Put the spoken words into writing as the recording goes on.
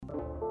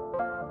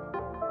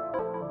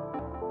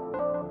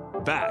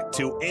back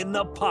to In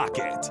the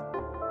Pocket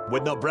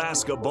with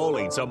Nebraska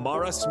Bowling's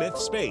Amara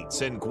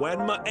Smith-Spates and Gwen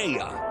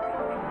Maea.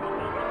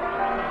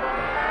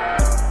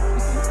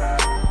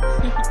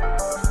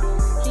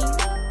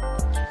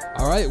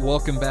 All right,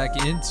 welcome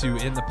back into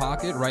In the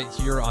Pocket right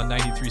here on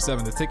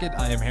 93.7 The Ticket.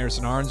 I am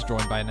Harrison Arns,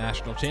 joined by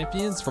national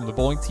champions from the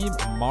bowling team,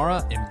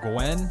 Amara and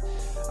Gwen.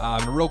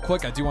 Real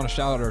quick, I do want to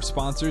shout out our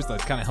sponsors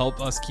that kind of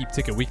help us keep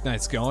Ticket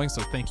Weeknights going.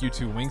 So thank you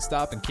to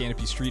Wingstop and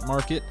Canopy Street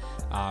Market.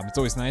 It's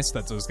always nice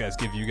that those guys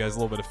give you guys a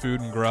little bit of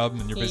food and grub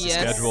in your busy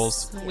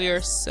schedules. We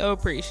are so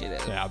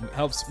appreciative. Yeah, it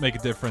helps make a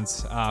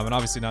difference. And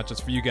obviously not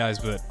just for you guys,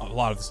 but a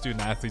lot of the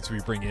student athletes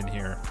we bring in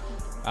here.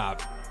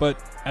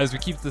 But as we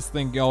keep this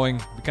thing going,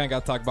 we kind of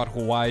got to talk about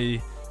Hawaii.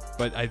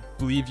 But I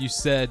believe you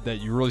said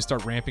that you really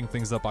start ramping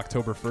things up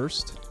October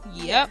 1st.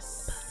 Yep.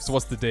 So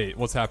what's the date?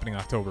 What's happening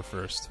October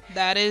 1st?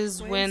 That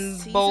is when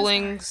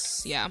bowling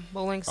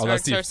starts Oh,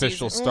 that's the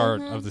official season.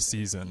 start of the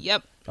season.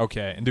 Yep.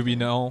 Okay. And do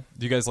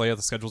you guys lay out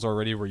the schedules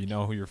already where you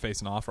know who you're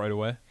facing off right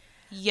away?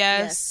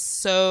 Yes.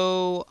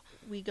 So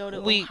we go to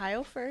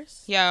Ohio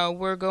first. Yeah,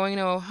 we're going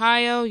to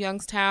Ohio,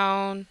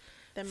 Youngstown.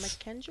 Then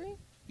McKendree?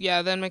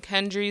 Yeah, then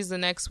McKendree's the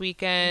next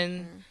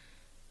weekend. Mm-hmm.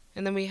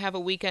 And then we have a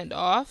weekend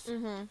off.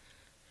 Mm-hmm.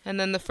 And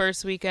then the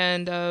first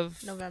weekend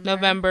of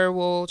November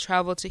we'll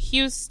travel to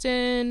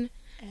Houston.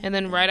 And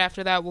then right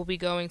after that, we'll be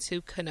going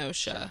to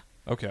Kenosha.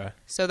 Okay.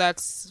 So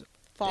that's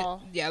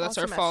fall. That's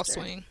our fall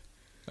swing.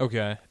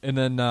 Okay. And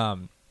then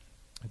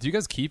do you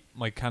guys keep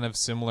like kind of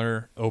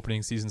similar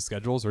opening season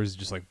schedules, or is it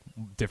just like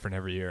different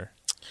every year?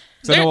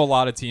 Because I know a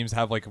lot of teams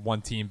have like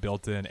one team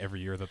built in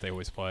every year that they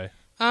always play.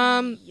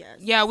 Yes.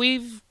 Yeah,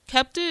 we've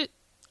kept it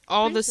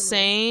all the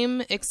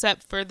same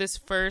except for this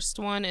first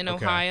one in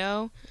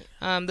Ohio.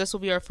 This will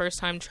be our first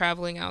time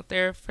traveling out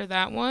there for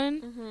that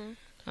one.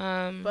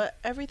 Mm-hmm. But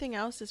everything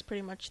else is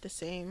pretty much the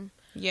same.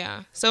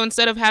 Yeah. So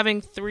instead of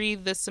having 3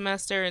 this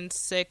semester and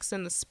 6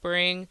 in the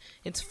spring,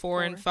 it's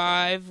 4 and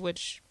 5,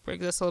 which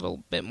brings us a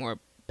little bit more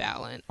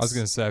balance. I was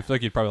going to say, I feel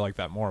like you'd probably like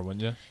that more,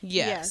 wouldn't you?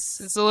 Yes.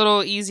 It's a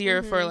little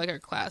easier for like our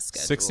class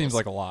schedule. 6 seems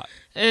like a lot.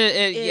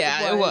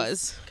 It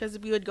was. Because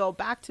we would go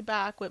back to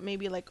back with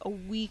maybe like a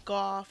week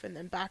off and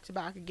then back to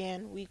back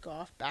again, week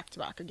off, back to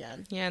back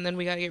again. Yeah, and then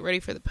we got to get ready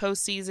for the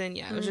postseason.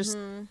 Yeah, it was just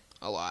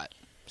a lot.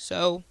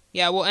 So,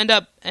 yeah, we'll end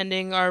up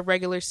ending our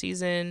regular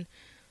season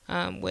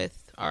with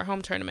our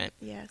home tournament.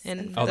 Yes.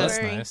 That's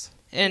nice.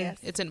 And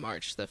it's in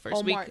March, the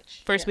first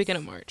weekend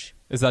of March.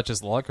 Is that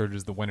just luck, or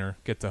does the winner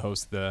get to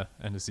host the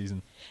end of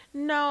season?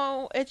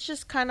 No, it's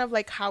just kind of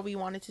like how we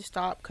wanted to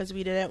stop because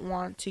we didn't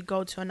want to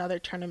go to another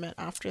tournament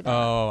after that.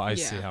 Oh, I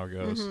see how it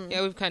goes. Mm-hmm.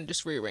 Yeah, we've kind of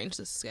just rearranged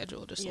the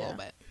schedule just a little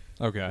bit.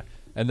 Okay.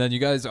 And then you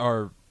guys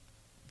are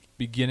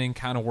beginning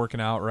kind of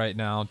working out right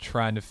now,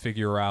 trying to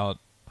figure out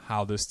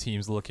how this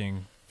team's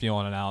looking,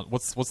 feeling it out.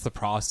 What's the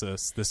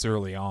process this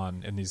early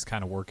on in these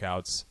kind of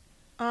workouts?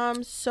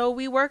 So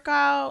we work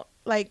out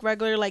like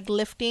regular, like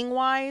lifting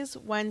wise,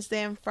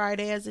 Wednesday and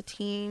Friday as a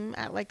team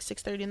at like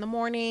 6:30 in the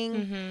morning.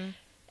 Mm-hmm.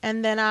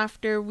 And then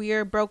after we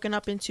are broken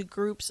up into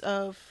groups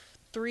of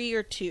 3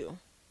 or 2.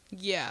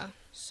 Yeah.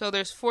 So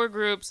there's 4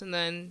 groups and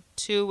then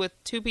 2 with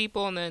 2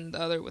 people and then the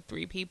other with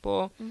 3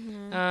 people.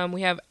 Mm-hmm.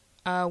 We have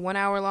 1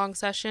 hour long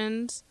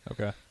sessions.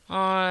 Okay.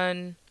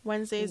 On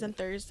Wednesdays and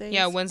Thursdays.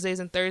 Yeah, Wednesdays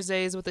and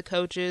Thursdays with the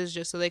coaches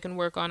just so they can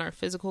work on our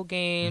physical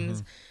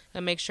games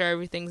and make sure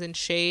everything's in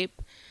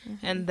shape.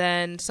 Mm-hmm. And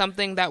then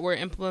something that we're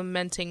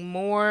implementing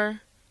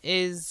more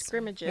is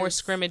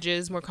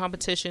scrimmages, more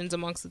competitions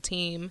amongst the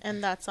team.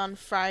 And that's on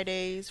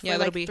Fridays for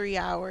like 3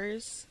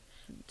 hours,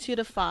 2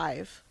 to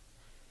 5.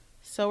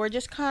 So we're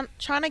just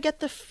trying to get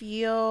the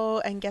feel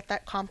and get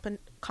that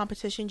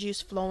competition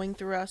juice flowing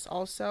through us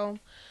also.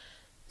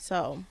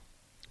 So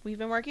we've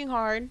been working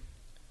hard.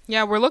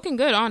 Yeah, we're looking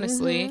good,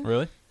 honestly. Mm-hmm.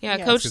 Really? Yeah,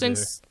 Coach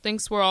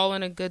thinks we're all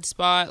in a good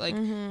spot. Like,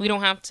 we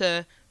don't have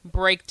to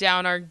break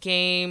down our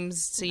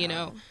games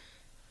to,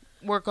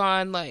 work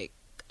on, like,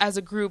 as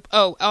a group.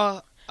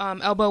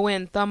 Elbow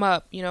in, thumb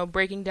up,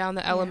 breaking down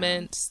the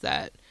elements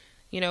that,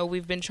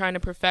 we've been trying to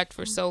perfect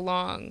for so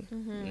long.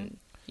 Mm-hmm.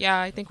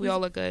 Yeah, I think we all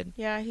look good.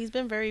 Yeah, he's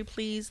been very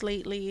pleased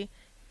lately.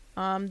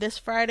 This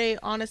Friday,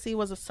 honestly,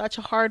 was such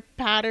a hard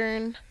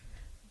pattern,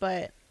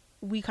 but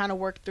we kind of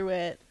worked through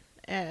it.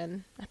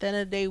 And at the end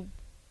of the day,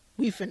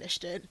 we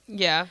finished it.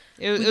 Yeah,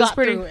 it was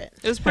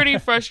pretty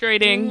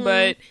frustrating,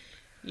 but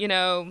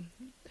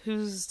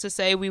who's to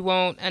say we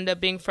won't end up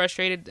being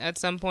frustrated at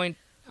some point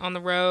on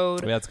the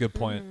road? Yeah, that's a good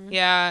point. Mm-hmm.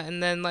 Yeah,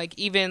 and then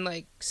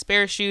even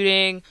spare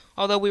shooting.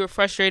 Although we were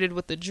frustrated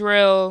with the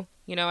drill,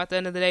 at the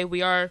end of the day,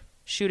 we are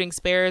shooting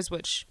spares,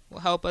 which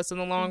will help us in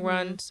the long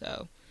run.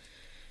 So,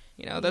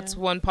 that's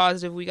one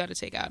positive we got to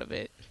take out of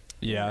it.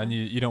 Yeah, and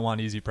you don't want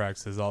easy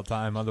practices all the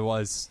time.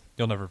 Otherwise,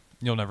 you'll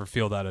never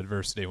feel that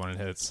adversity when it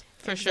hits.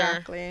 For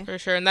sure.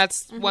 And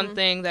that's one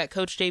thing that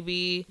Coach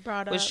JB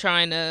was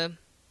trying to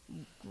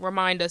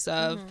remind us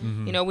of.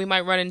 Mm-hmm. We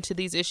might run into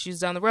these issues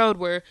down the road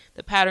where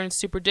the pattern's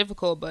super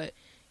difficult, but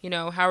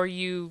how are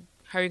you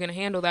going to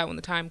handle that when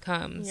the time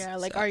comes? Yeah,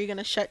 are you going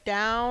to shut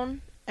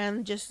down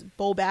and just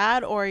bowl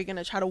bad, or are you going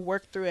to try to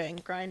work through it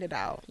and grind it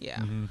out? Yeah.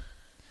 Mm-hmm.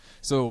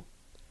 So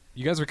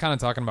you guys were kind of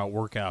talking about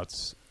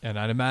workouts, and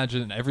I'd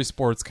imagine every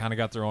sport's kind of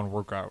got their own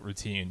workout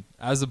routine.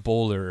 As a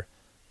bowler,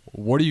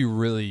 what are you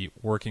really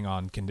working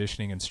on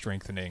conditioning and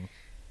strengthening?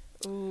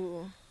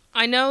 Ooh.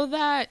 I know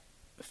that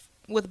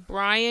with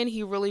Brian,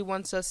 he really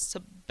wants us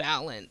to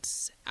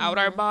balance out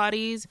our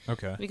bodies.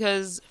 Okay.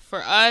 Because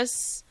for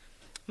us,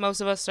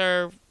 most of us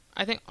are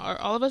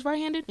all of us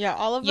right-handed? Yeah,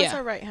 all of us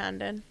are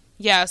right-handed.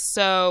 Yeah,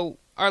 so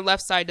our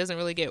left side doesn't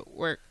really get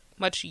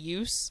much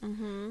use.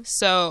 Mm-hmm.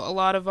 So a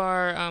lot of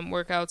our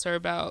workouts are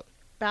about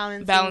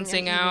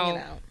balancing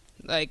out,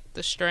 like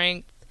the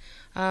strength.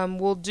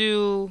 We'll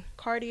do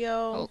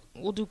cardio.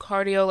 We'll do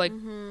cardio. Like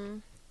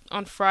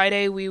on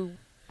Friday,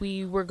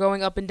 we were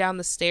going up and down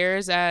the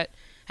stairs at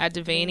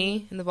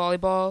Devaney in the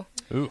volleyball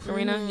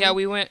arena. Yeah,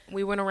 we went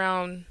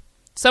around.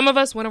 Some of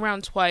us went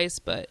around twice,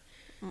 but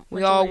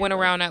we all went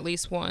around at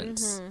least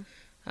once.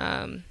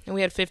 And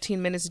we had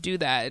 15 minutes to do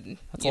that.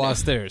 That's a lot of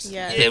stairs.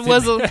 Yeah, it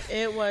was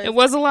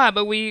a lot,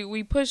 but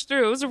we pushed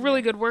through. It was a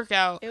really good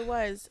workout. It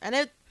was,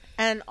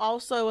 and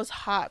also it was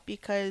hot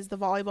because the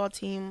volleyball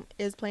team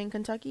is playing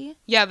Kentucky.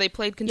 Yeah, they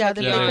played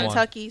Kentucky. Yeah, they played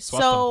Kentucky.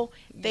 So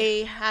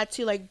they had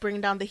to like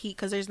bring down the heat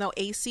because there's no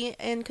AC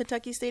in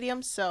Kentucky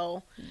Stadium.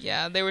 So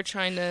yeah, they were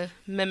trying to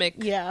mimic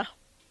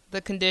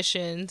the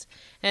conditions,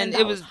 and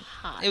it was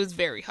hot. It was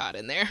very hot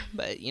in there.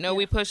 But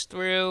we pushed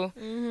through,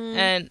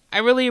 and I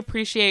really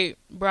appreciate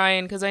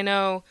Brian because I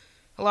know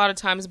a lot of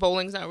times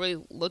bowling's not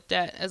really looked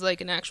at as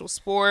like an actual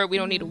sport. We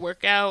don't need to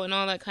work out and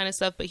all that kind of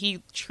stuff, but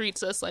he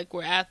treats us like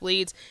we're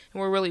athletes and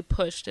we're really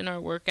pushed in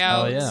our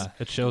workouts. Oh yeah,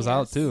 it shows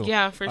out too.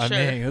 Yeah, for sure.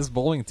 I mean, this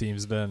bowling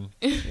team's been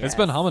it's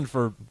been humming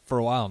for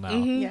a while now.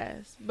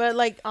 Yes, but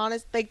like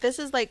this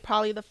is like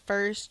probably the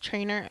first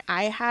trainer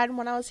I had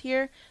when I was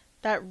here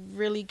that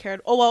really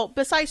cared. Oh well,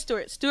 besides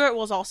Stuart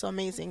was also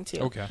amazing too.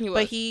 Okay,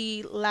 but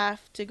he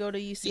left to go to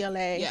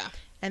UCLA. Yeah.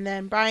 And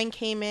then Brian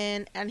came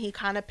in, and he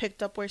kind of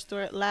picked up where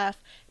Stuart left,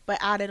 but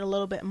added a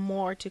little bit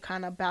more to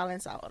kind of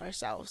balance out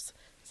ourselves.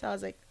 So I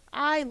was like,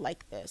 I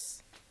like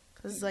this.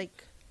 Because,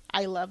 like,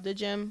 I love the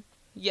gym.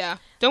 Yeah.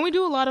 Don't we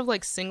do a lot of,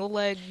 like, single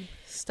leg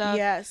stuff?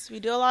 Yes, we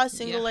do a lot of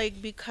single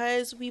leg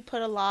because we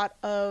put a lot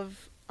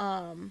of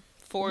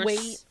force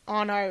weight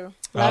on our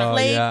left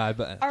leg. Yeah, I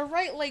bet. Our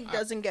right leg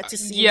doesn't get to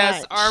see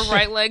Yes, much. our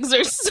right legs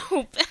are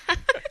so bad.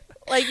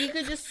 Like, you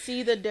could just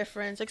see the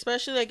difference,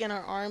 especially, like, in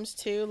our arms,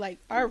 too. Like,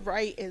 our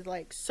right is,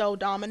 like, so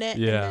dominant,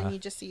 and then you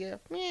just see a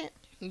meh.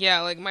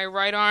 Yeah, like, my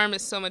right arm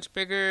is so much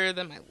bigger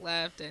than my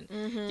left, and,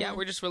 yeah,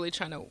 we're just really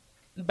trying to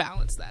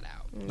balance that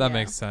out. That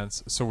makes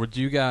sense. So would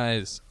you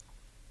guys,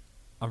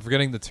 I'm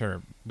forgetting the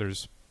term,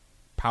 there's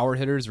power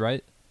hitters,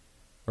 right?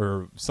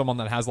 Or someone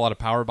that has a lot of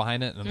power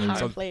behind it, and then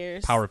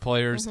there's power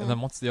players, and then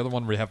what's the other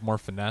one where you have more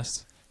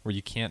finesse, where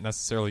you can't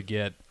necessarily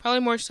get... Probably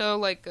more so,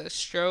 like, a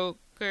stroke,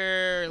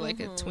 like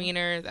a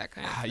tweener, that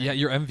kind of thing. Yeah,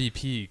 your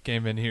MVP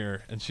came in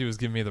here and she was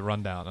giving me the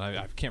rundown. And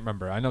I can't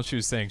remember. I know she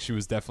was saying she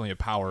was definitely a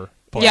power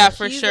player. Yeah,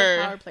 for She's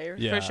sure. a power player.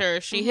 Yeah. For sure.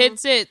 She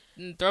hits it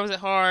and throws it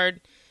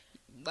hard,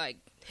 like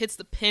hits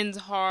the pins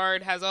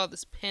hard, has all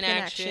this pin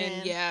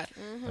action. Yeah.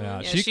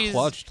 Yeah, she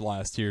clutched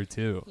last year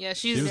too. Yeah,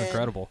 she was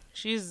incredible.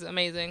 She's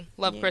amazing.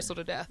 Love Crystal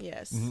to death.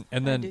 Yes.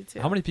 And then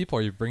how many people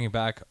are you bringing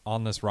back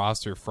on this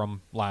roster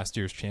from last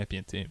year's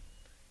champion team?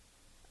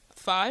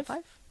 5?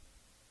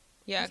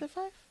 Yeah. Is it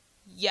 5?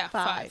 Yeah,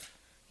 5.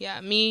 Yeah,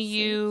 me,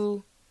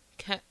 you,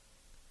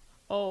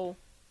 Kendall,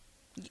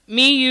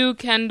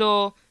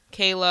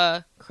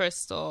 Kayla,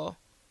 Crystal.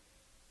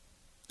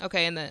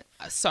 Okay, and then,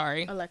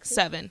 Alexis.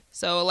 7.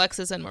 So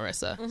Alexis and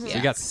Marissa. So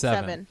you got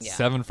 7. Yeah.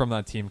 7 from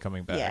that team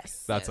coming back.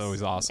 Yes. That's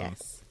always awesome.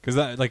 Yes. Because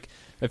that, like,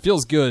 it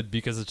feels good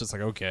because it's just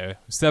like, okay,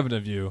 7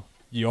 of you,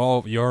 you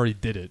already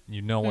did it.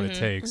 You know what it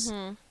takes.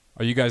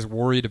 Are you guys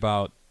worried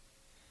about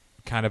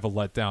kind of a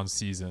letdown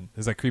season?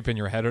 Does that creep in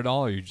your head at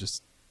all, or are you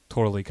just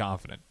totally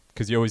confident?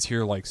 Because you always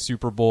hear like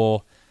Super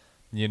Bowl,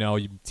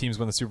 teams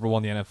win the Super Bowl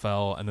in the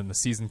NFL, and then the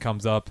season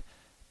comes up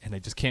and they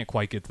just can't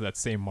quite get to that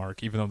same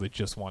mark even though they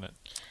just won it.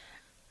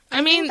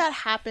 I mean, that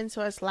happened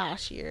to us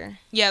last year.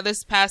 Yeah,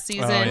 this past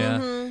season.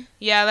 Oh,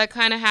 yeah, that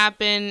kind of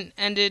happened.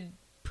 Ended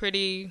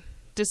pretty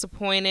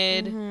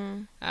disappointed.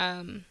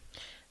 Trying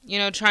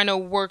to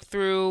work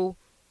through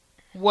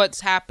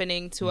what's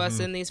happening to us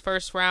in these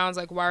first rounds.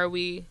 Like, why are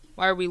we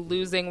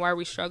losing? Why are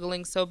we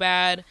struggling so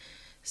bad?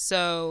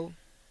 So,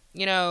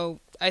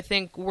 I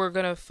think we're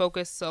gonna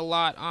focus a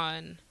lot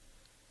on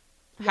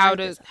how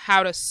to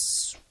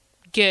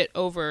get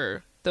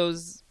over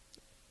those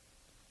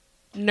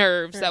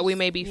nerves that we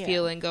may be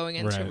feeling going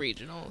into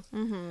regionals.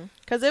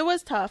 Because it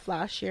was tough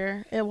last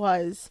year. It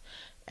was,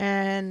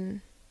 and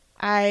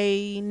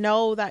I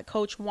know that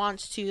coach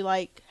wants to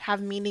like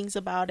have meetings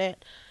about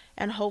it,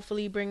 and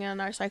hopefully bring in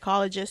our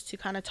psychologist to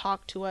kind of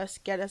talk to us,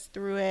 get us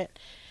through it,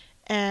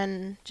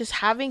 and just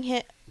having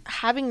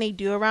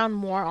Nadeau around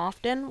more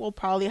often will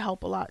probably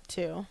help a lot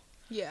too.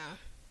 Yeah.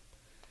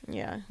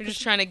 Yeah. We're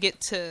just trying to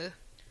get to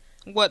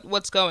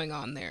what's going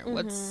on there.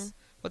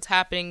 what's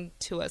happening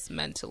to us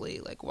mentally.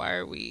 Like, why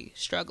are we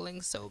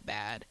struggling so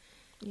bad?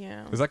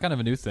 Yeah. Is that kind of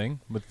a new thing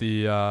with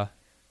the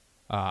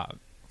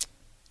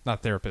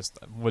not therapist,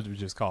 what did we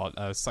just call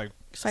it?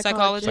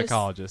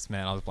 Psychologist,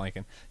 man, I was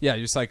blanking. Yeah,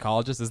 your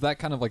psychologist. Is that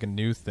kind of like a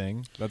new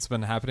thing that's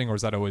been happening, or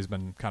has that always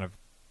been kind of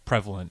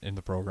prevalent in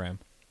the program?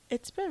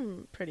 It's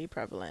been pretty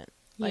prevalent.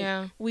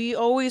 Yeah. We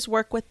always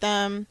work with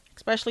them,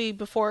 especially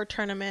before a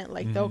tournament.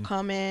 Like, they'll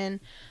come in,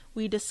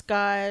 we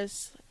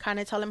discuss, kind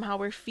of tell him how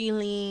we're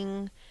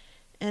feeling,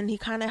 and he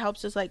kind of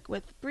helps us, like,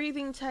 with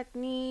breathing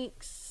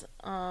techniques.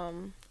 Or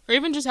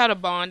even just how to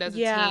bond as a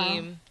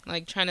team.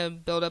 Like, trying to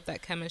build up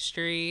that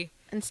chemistry.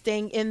 And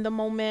staying in the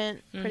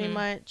moment, pretty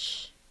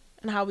much.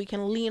 And how we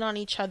can lean on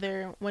each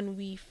other when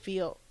we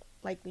feel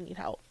like we need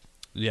help.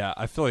 Yeah,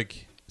 I feel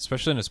like,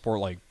 especially in a sport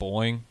like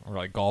bowling or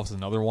like golf's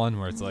another one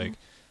where it's like,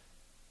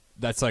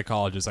 that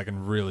psychologist I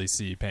can really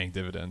see paying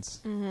dividends.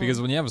 Because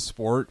when you have a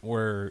sport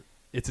where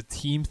it's a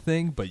team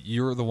thing, but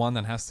you're the one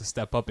that has to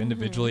step up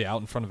individually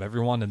out in front of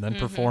everyone and then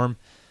perform.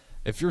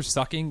 If you're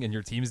sucking and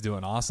your team's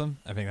doing awesome,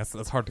 I mean,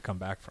 that's hard to come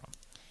back from.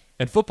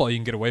 In football, you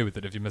can get away with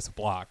it if you miss a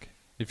block.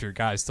 If your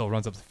guy still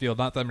runs up the field,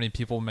 not that many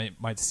people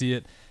might see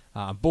it.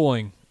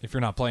 Bowling, if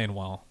you're not playing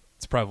well,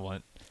 it's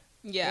prevalent.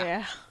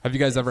 Yeah. Have you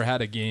guys ever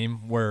had a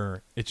game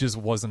where it just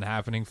wasn't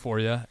happening for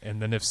you?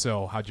 And then if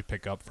so, how'd you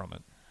pick up from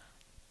it?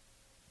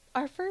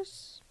 Our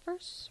first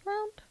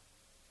round?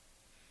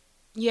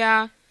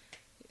 Yeah.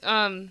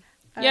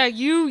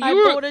 You I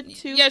were bowled a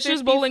 255. Yeah, she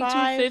was bowling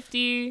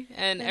 250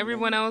 and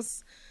everyone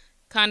else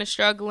kind of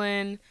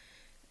struggling.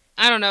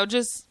 I don't know,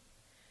 just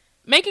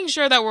making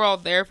sure that we're all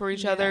there for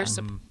each other,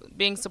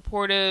 being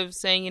supportive,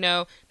 saying,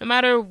 no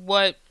matter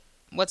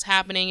what's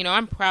happening,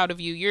 I'm proud of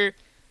you.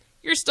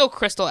 You're still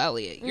Crystal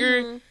Elliott.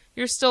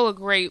 You're still a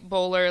great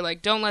bowler.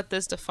 Like, don't let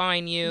this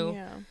define you.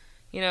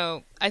 Yeah.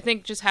 I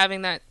think just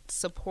having that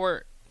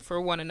support for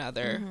one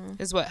another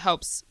is what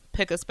helps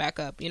pick us back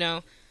up,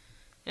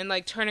 and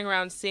like turning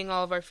around, seeing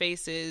all of our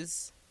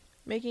faces,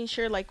 making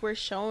sure like we're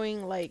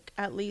showing like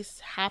at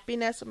least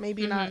happiness,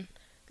 maybe not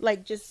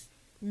like just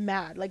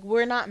mad. Like,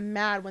 we're not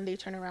mad when they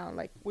turn around.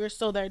 Like, we're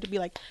still there to be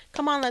like,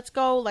 come on, let's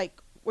go.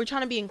 Like, we're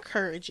trying to be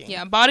encouraging.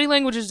 Yeah, body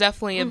language is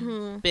definitely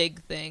a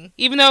big thing.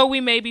 Even though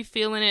we may be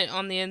feeling it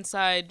on the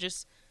inside,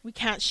 just we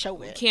can't show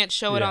it. We can't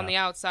show it on the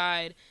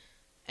outside.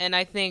 And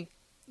I think,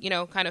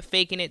 kind of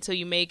faking it till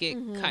you make it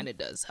kind of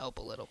does help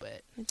a little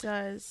bit. It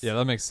does. Yeah,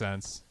 that makes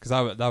sense. Because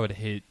I would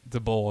hate the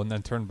bowl and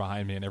then turn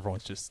behind me and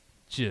everyone's just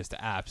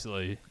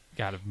absolutely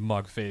got a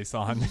mug face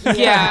on.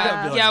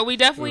 Yeah, we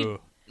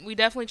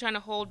definitely trying to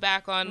hold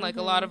back on like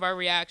a lot of our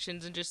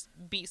reactions and just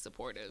be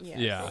supportive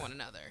for one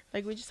another.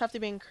 Like, we just have to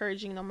be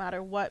encouraging no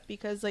matter what,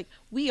 because like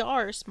we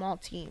are a small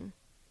team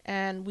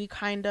and we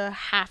kind of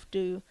have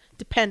to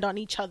depend on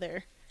each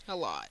other a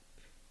lot.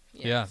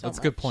 Yeah, that's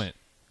a good point.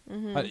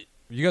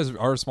 You guys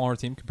are a smaller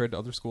team compared to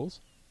other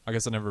schools? I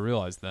guess I never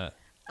realized that.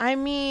 I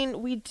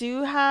mean, we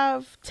do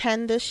have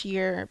 10 this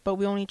year, but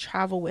we only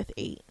travel with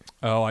 8.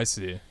 Oh, I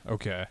see.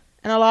 Okay.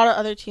 And a lot of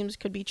other teams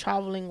could be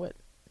traveling with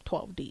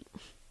 12 deep.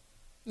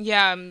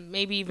 Yeah,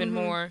 maybe even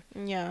more.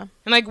 Yeah.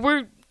 And like,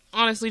 we're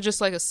honestly just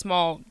like a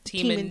small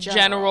team in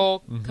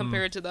general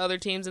compared to the other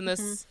teams in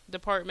this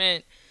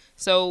department.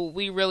 So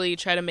we really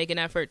try to make an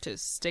effort to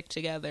stick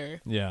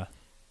together. Yeah.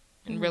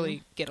 And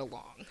really get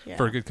along. Yeah.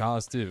 For a good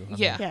cause, too. I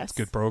mean, it's a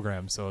good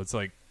program. So it's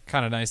like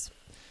kind of nice.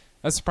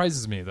 That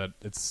surprises me that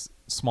it's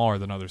smaller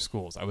than other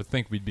schools. I would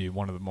think we'd be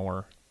one of the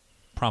more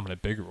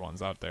prominent, bigger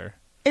ones out there.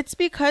 It's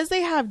because they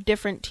have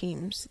different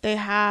teams. They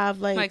have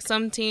like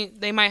some team.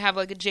 They might have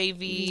like a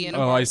JV and a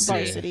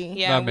varsity.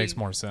 Yeah, that makes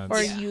more sense. Or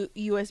a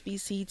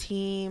USBC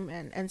team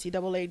and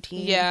NCAA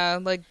team. Yeah,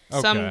 like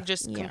some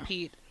just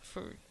compete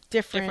for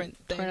different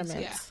tournaments.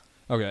 Yeah.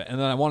 Okay, and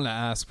then I wanted to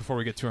ask before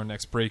we get to our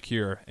next break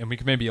here, and we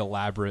can maybe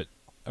elaborate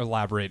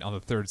on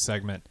the third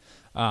segment.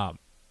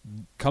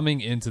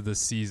 Coming into this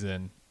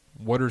season,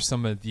 what are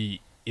some of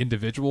the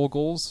individual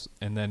goals?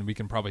 And then we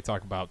can probably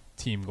talk about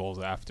team goals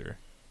after.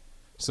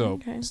 So,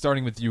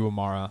 starting with you,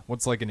 Amara,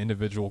 what's like an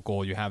individual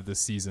goal you have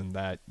this season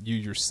that you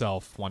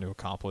yourself want to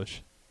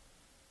accomplish?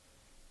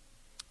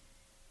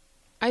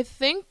 I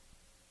think,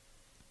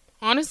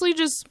 honestly,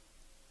 just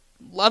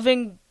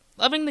loving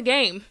the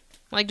game.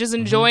 Like, just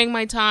enjoying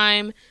my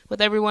time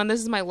with everyone.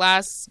 This is my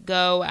last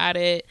go at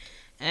it.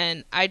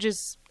 And I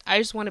just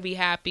want to be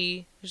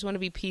happy. I just want to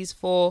be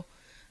peaceful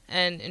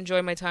and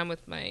enjoy my time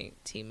with my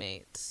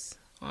teammates,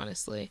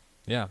 honestly.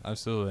 Yeah,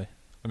 absolutely.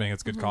 I mean,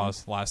 it's a good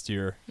cause. Last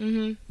year,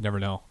 you never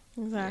know.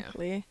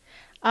 Exactly.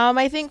 Yeah.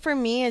 I think for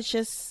me, it's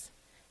just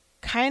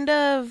kind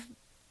of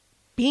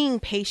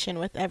being patient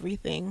with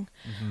everything.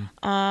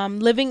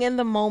 Living in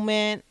the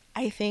moment.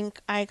 I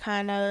think I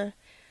kind of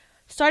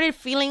started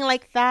feeling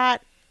like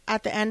that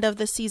at the end of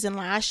the season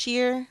last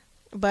year,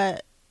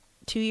 but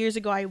 2 years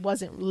ago I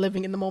wasn't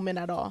living in the moment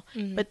at all.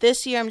 But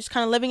this year I'm just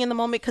kind of living in the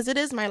moment because it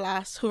is my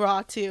last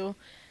hurrah too.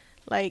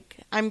 Like,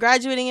 I'm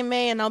graduating in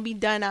May and I'll be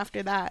done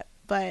after that,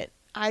 but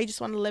I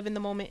just want to live in the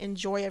moment,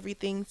 enjoy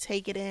everything,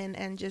 take it in,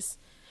 and just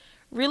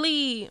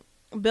really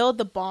build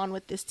the bond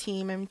with this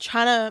team and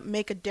trying to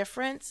make a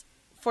difference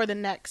for the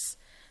next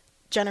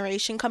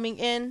generation coming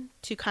in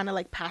to kind of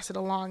like pass it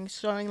along,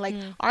 showing like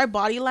our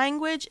body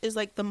language is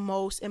like the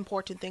most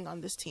important thing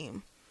on this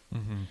team.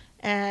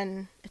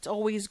 And it's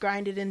always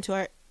grinded into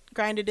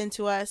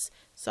us.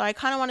 So I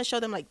kind of want to show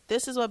them like,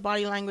 this is what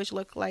body language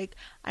look like.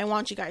 I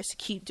want you guys to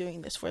keep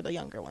doing this for the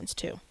younger ones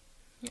too.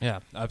 Yeah,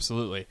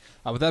 absolutely.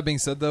 With that being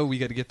said, though, we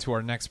got to get to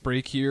our next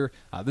break here.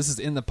 This is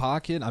In the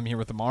Pocket. I'm here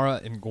with Amara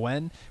and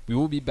Gwen. We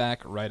will be back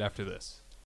right after this.